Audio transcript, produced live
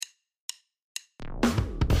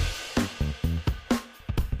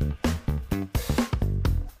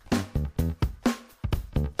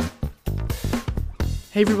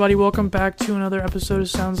Hey everybody, welcome back to another episode of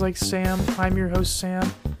Sounds Like Sam. I'm your host Sam.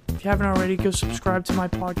 If you haven't already, go subscribe to my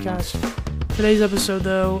podcast. Today's episode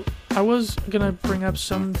though, I was going to bring up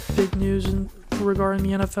some big news regarding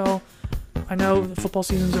the NFL. I know the football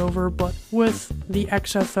season's over, but with the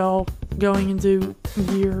XFL going into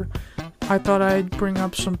year, I thought I'd bring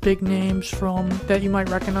up some big names that you might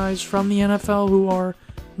recognize from the NFL who are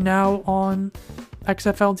now on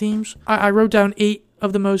XFL teams. I wrote down 8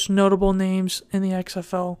 of the most notable names in the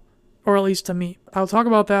XFL, or at least to me. I'll talk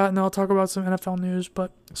about that, and then I'll talk about some NFL news,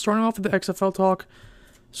 but starting off with the XFL talk,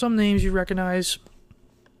 some names you recognize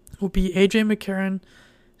will be A.J. McCarron,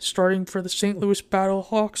 starting for the St. Louis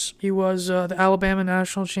Battlehawks. He was the Alabama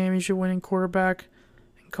National Championship winning quarterback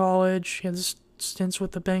in college. He had stints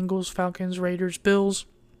with the Bengals, Falcons, Raiders, Bills.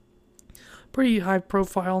 Pretty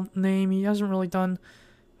high-profile name. He hasn't really done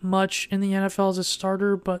much in the NFL as a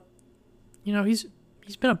starter, but, you know, he's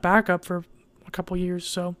been a backup for a couple years,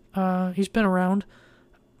 so he's been around.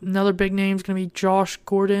 Another big name is going to be Josh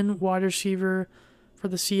Gordon, wide receiver for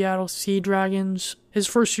the Seattle Sea Dragons. His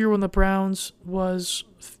first year with the Browns was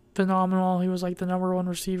phenomenal. He was like the number one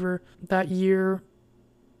receiver that year,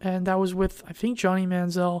 and that was with, I think, Johnny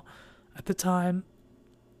Manziel at the time.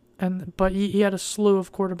 But he had a slew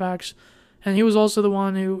of quarterbacks, and he was also the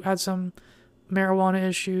one who had some marijuana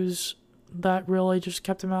issues that really just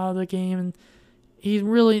kept him out of the game, and he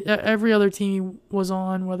really, every other team he was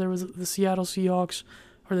on, whether it was the Seattle Seahawks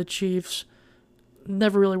or the Chiefs,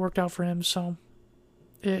 never really worked out for him. So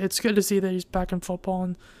it's good to see that he's back in football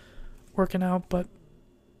and working out. But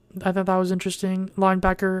I thought that was interesting.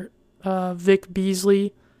 Linebacker Vic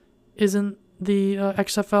Beasley is in the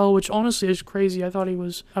XFL, which honestly is crazy. I thought he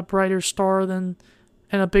was a brighter star and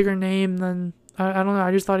a bigger name than, I don't know,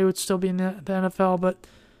 I just thought he would still be in the NFL, but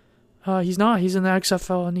he's not. He's in the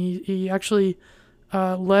XFL, and he actually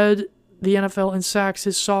led the NFL in sacks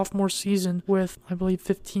his sophomore season with, I believe,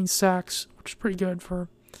 15 sacks, which is pretty good for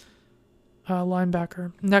a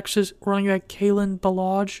linebacker. Next is running back Kalen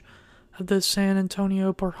Ballage of the San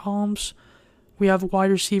Antonio Brahms. We have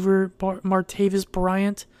wide receiver Martavis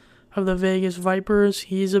Bryant of the Vegas Vipers.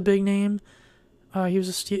 He's a big name. He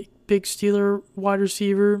was a big Steeler wide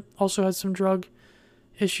receiver. Also had some drug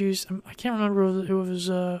issues. I can't remember if it was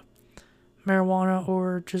marijuana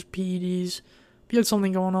or just PEDs. He had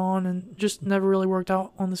something going on and just never really worked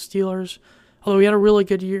out on the Steelers. Although he had a really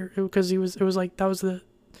good year because it was the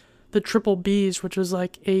triple Bs, which was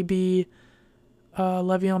like AB,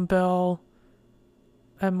 Le'Veon Bell,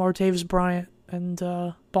 and Martavis Bryant, and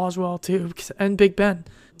Boswell too, and Big Ben.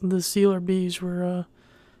 The Steeler Bs were,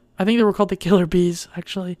 I think they were called the Killer Bees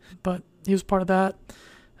actually, but he was part of that.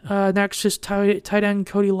 Next is tight end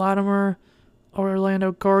Cody Latimer,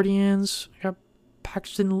 Orlando Guardians. I got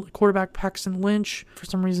quarterback Paxton Lynch. For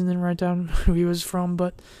some reason, didn't write down who he was from,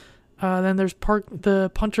 but then there's the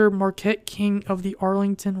punter Marquette King of the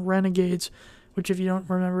Arlington Renegades, which if you don't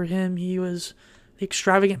remember him, he was the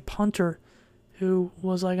extravagant punter who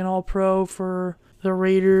was like an all-pro for the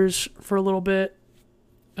Raiders for a little bit,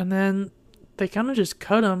 and then they kind of just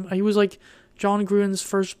cut him. He was like John Gruden's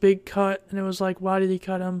first big cut, and it was like, why did he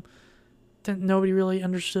cut him? Nobody really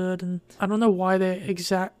understood, and I don't know why they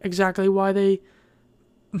exactly why they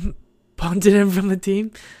punted him from the team.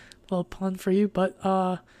 A little pun for you, but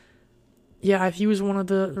yeah, he was one of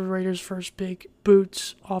the Raiders' first big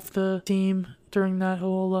boots off the team during that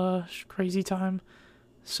whole crazy time.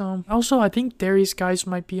 So also, I think Darius Geis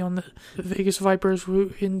might be on the Vegas Vipers,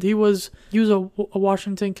 and he was a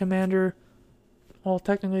Washington Commander, well,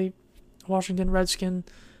 technically Washington Redskin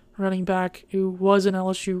running back who was an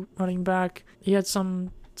LSU running back. He had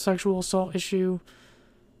some sexual assault issue,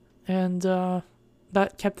 and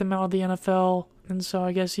that kept him out of the NFL, and so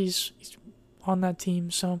I guess he's on that team.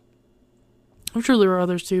 So I'm sure there were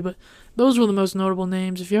others too, but those were the most notable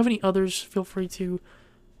names. If you have any others, feel free to,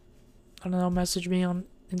 I don't know, message me on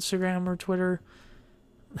Instagram or Twitter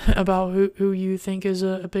about who you think is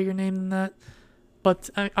a bigger name than that. But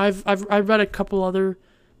I've read a couple other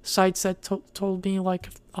sites that told me like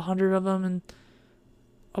 100 of them, and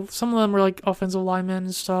some of them were like offensive linemen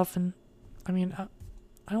and stuff. And I mean,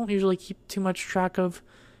 I don't usually keep too much track of,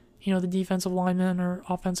 you know, the defensive linemen or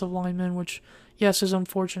offensive linemen, which yes is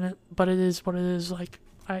unfortunate, but it is what it is. Like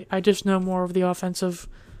I just know more of the offensive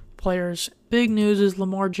players. Big news is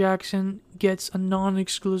Lamar Jackson gets a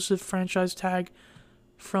non-exclusive franchise tag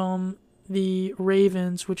from the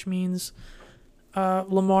Ravens, which means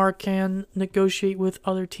Lamar can negotiate with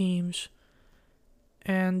other teams,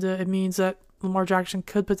 and it means that Lamar Jackson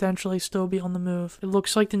could potentially still be on the move. It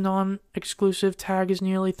looks like the non-exclusive tag is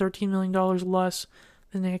nearly $13 million less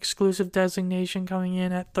an exclusive designation coming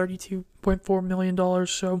in at $32.4 million.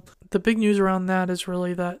 So the big news around that is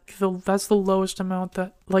really that that's the lowest amount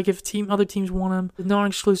that, like, if other teams want him, the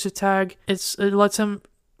non-exclusive tag, it lets him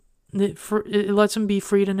be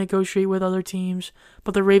free to negotiate with other teams,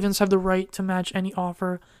 but the Ravens have the right to match any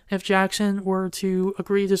offer. If Jackson were to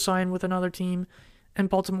agree to sign with another team and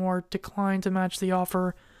Baltimore declined to match the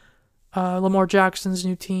offer, Lamar Jackson's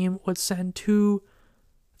new team would send 2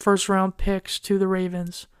 first-round picks to the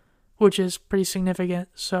Ravens, which is pretty significant.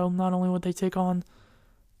 So not only would they take on,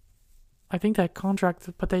 I think, that contract,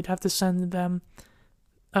 but they'd have to send them,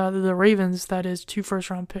 the Ravens, that is 2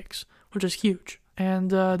 first-round picks, which is huge. And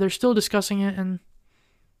they're still discussing it, and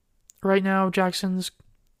right now Jackson's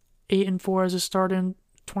 8-4 as a start in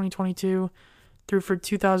 2022, threw for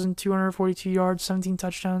 2,242 yards, 17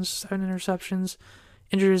 touchdowns, 7 interceptions,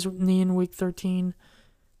 injured his knee in week 13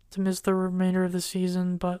 to miss the remainder of the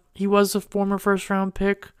season, but he was a former first-round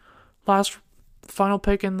pick, final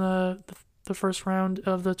pick in the first round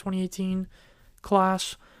of the 2018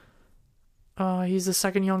 class. He's the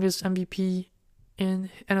second youngest MVP in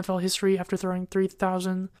NFL history after throwing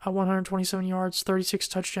 3,127 yards, 36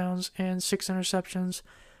 touchdowns, and 6 interceptions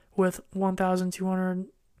with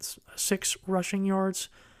 1,206 rushing yards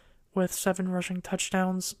with 7 rushing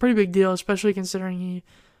touchdowns. Pretty big deal, especially considering he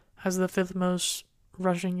has the 5th most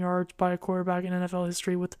rushing yards by a quarterback in NFL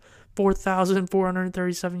history with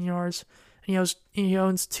 4,437 yards. And he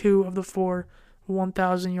owns 2 of the 4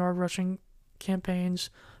 1,000-yard rushing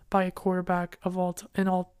campaigns by a quarterback of all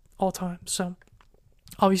time. So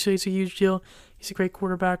obviously, it's a huge deal. He's a great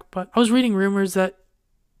quarterback. But I was reading rumors that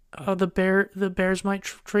the Bears might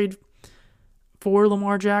trade for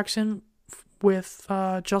Lamar Jackson with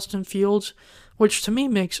Justin Fields, which to me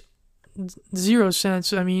makes 0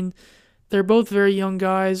 sense. I mean, they're both very young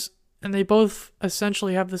guys, and they both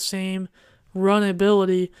essentially have the same run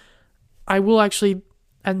ability. I will actually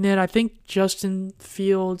admit, I think Justin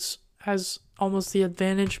Fields has almost the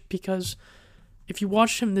advantage because if you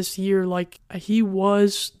watched him this year, like, he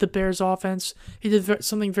was the Bears offense. He did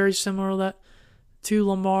something very similar to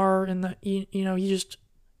Lamar in that, he just,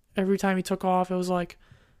 every time he took off, it was like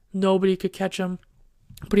nobody could catch him.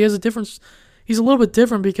 But he has a difference. He's a little bit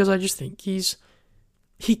different because I just think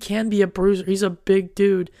he can be a bruiser. He's a big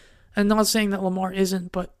dude. And not saying that Lamar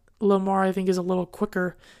isn't, but Lamar, I think, is a little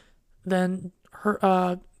quicker than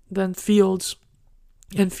Fields.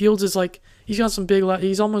 And Fields is like, he's got some big,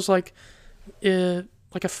 he's almost like a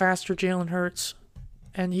faster Jalen Hurts,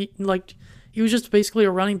 and he was just basically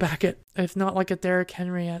a running back if not like a Derrick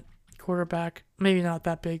Henry at quarterback. Maybe not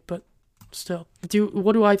that big, but still.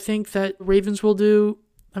 What do I think that Ravens will do?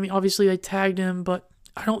 I mean, obviously they tagged him, but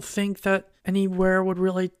I don't think that anywhere would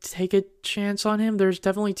really take a chance on him. There's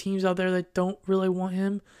definitely teams out there that don't really want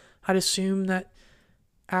him. I'd assume that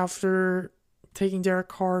after taking Derek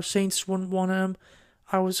Carr, Saints wouldn't want him.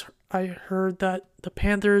 I heard that the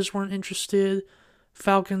Panthers weren't interested,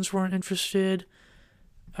 Falcons weren't interested,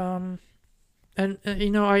 and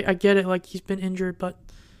I get it, like, he's been injured, but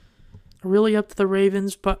really up to the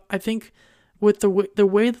Ravens. But I think with the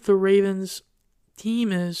way that the Ravens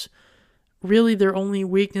team is, really their only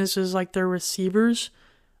weakness is like their receivers.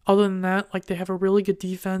 Other than that, like, they have a really good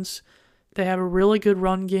defense, they have a really good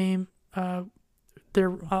run game. Their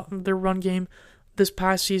run game this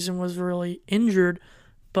past season was really injured,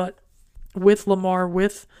 but with Lamar,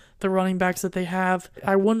 with the running backs that they have,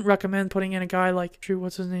 I wouldn't recommend putting in a guy like,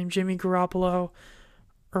 Jimmy Garoppolo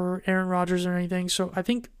or Aaron Rodgers or anything. So I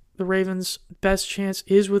think the Ravens' best chance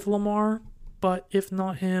is with Lamar, but if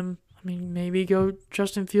not him, I mean, maybe go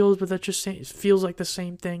Justin Fields, but that just feels like the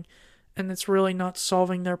same thing, and it's really not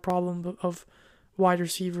solving their problem of wide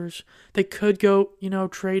receivers. They could go,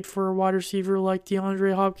 trade for a wide receiver like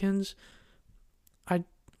DeAndre Hopkins. I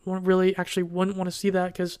wouldn't want to see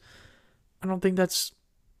that because I don't think that's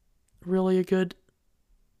really a good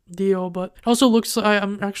deal. But it also looks like,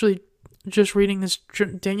 I'm actually just reading this,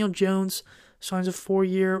 Daniel Jones signs a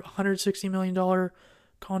 4-year, $160 million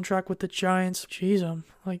contract with the Giants. Jeez,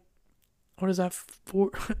 what is that,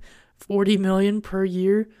 $40 million per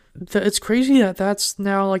year? It's crazy that that's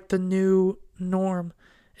now like the new norm.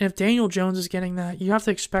 And if Daniel Jones is getting that, you have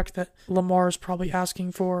to expect that Lamar is probably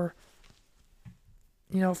asking for,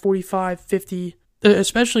 45, 50,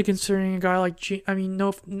 especially considering a guy like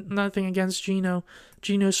nothing against Geno.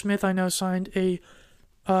 Geno Smith, I know, signed a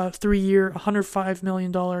 3-year, $105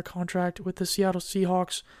 million contract with the Seattle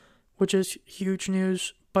Seahawks, which is huge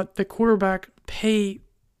news. But the quarterback pay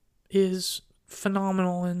is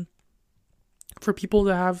phenomenal, and for people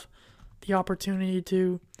to have the opportunity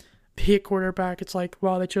to be a quarterback, it's like,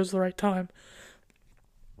 wow, they chose the right time,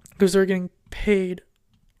 because they're getting paid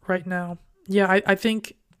right now. Yeah, I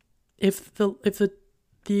think if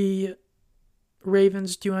the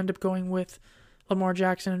Ravens do end up going with Lamar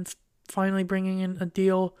Jackson and finally bringing in a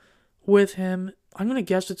deal with him, I'm going to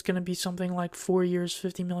guess it's going to be something like 4 years,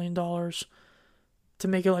 $50 million to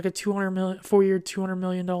make it like a 4-year, $200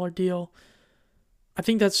 million deal. I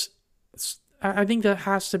think that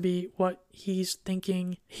has to be what he's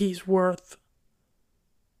thinking he's worth.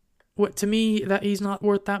 What, to me, that he's not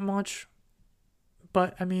worth that much.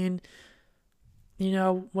 But I mean,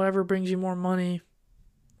 whatever brings you more money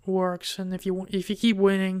works, and if you keep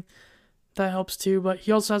winning, that helps too. But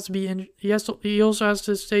he also has to he also has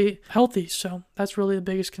to stay healthy. So that's really the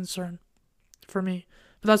biggest concern for me.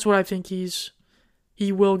 But that's what I think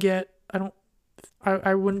he will get.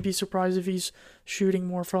 I wouldn't be surprised if he's shooting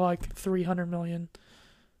more for like $300 million,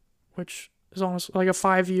 which is almost like a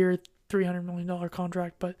 5-year, $300 million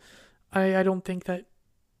contract. But I don't think that,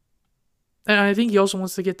 and I think he also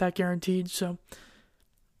wants to get that guaranteed. So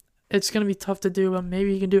it's going to be tough to do, but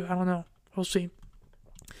maybe he can do it. I don't know. We'll see.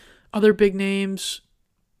 Other big names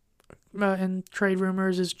in trade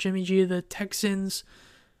rumors is Jimmy G, the Texans,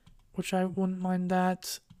 which I wouldn't mind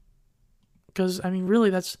that. Because, I mean, really,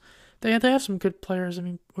 they have some good players. I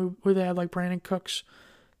mean, who they had, like Brandon Cooks.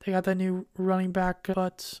 They got that new running back,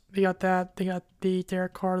 but they got that. They got the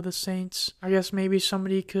Derek Carr of the Saints. I guess maybe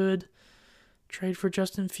somebody could trade for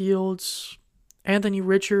Justin Fields. Anthony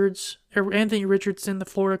Richardson, the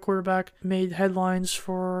Florida quarterback, made headlines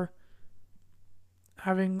for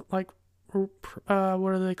having, like, what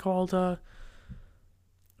are they called? The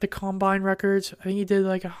combine records. I think he did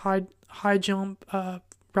like a high jump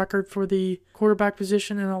record for the quarterback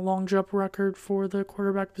position and a long jump record for the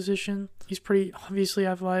quarterback position. He's pretty obviously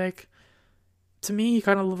athletic. To me, he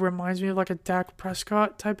kind of reminds me of like a Dak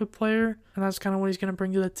Prescott type of player, and that's kind of what he's going to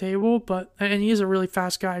bring to the table. And he is a really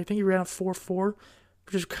fast guy. I think he ran a 4.4,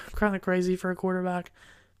 which is kind of crazy for a quarterback.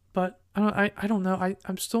 But I don't know.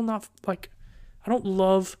 I'm still not like, I don't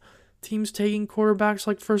love teams taking quarterbacks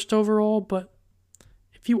like first overall, but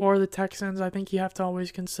if you are the Texans, I think you have to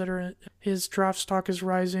always consider it. His draft stock is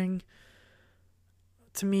rising.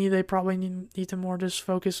 To me, they probably need to more just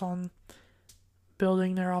focus on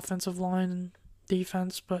building their offensive line and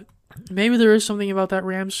defense, but maybe there is something about that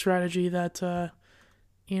Rams strategy that,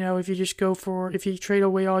 if you trade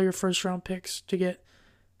away all your first round picks to get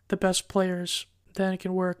the best players, then it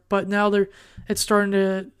can work. But now they're starting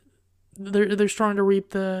to reap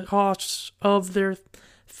the costs of their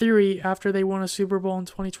theory after they won a Super Bowl in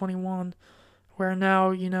 2021, where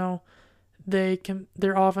now,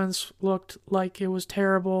 their offense looked like it was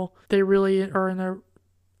terrible. They really are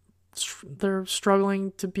they're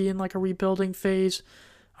struggling to be in like a rebuilding phase.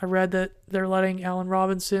 I read that they're letting Allen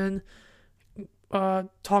Robinson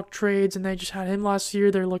talk trades, and they just had him last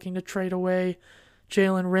year. They're looking to trade away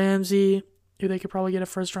Jalen Ramsey, who they could probably get a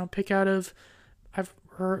first round pick out of.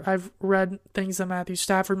 I've read things that Matthew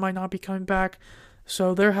Stafford might not be coming back,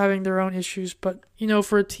 so they're having their own issues. But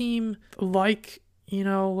for a team like,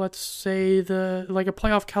 let's say like a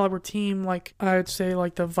playoff caliber team, like I would say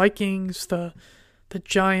like the Vikings, the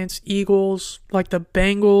Giants, Eagles, like the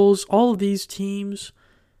Bengals, all of these teams,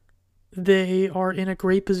 they are in a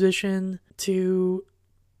great position to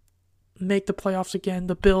make the playoffs again.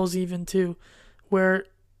 The Bills even too, where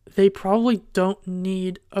they probably don't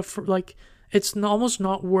need it's almost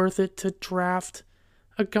not worth it to draft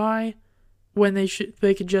a guy when they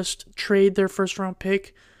could just trade their first round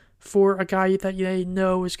pick for a guy that they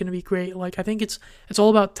know is going to be great. Like, I think it's all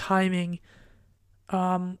about timing.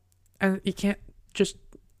 And you can't just,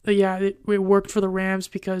 it worked for the Rams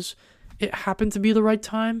because it happened to be the right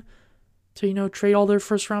time to, trade all their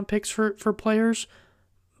first round picks for players.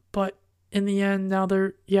 But in the end, now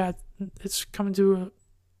it's coming to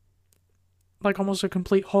almost a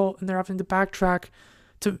complete halt, and they're having to backtrack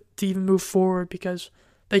to even move forward because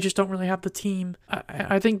they just don't really have the team.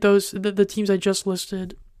 I think the teams I just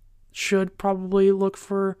listed should probably look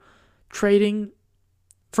for trading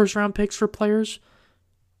first round picks for players.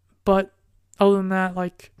 But other than that,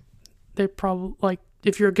 they probably,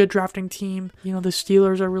 if you're a good drafting team, the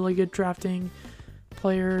Steelers are really good drafting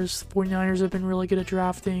players. 49ers have been really good at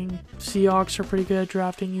drafting. Seahawks are pretty good at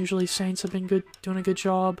drafting. Usually Saints have been doing a good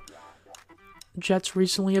job. Jets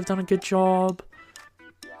recently have done a good job.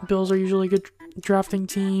 Bills are usually a good drafting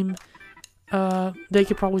team. They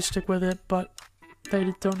could probably stick with it, but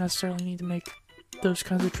they don't necessarily need to make those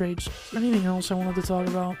kinds of trades. Anything else I wanted to talk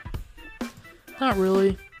about? Not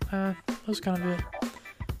really. That was kind of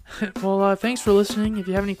it. Well, thanks for listening. If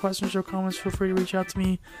you have any questions or comments, feel free to reach out to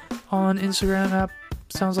me on Instagram at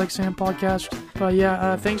Sounds Like Sam Podcast.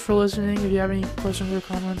 But thanks for listening. If you have any questions or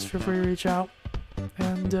comments, feel free to reach out.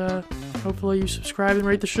 and hopefully you subscribe and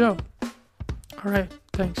rate the show. Alright,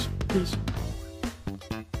 thanks. Peace.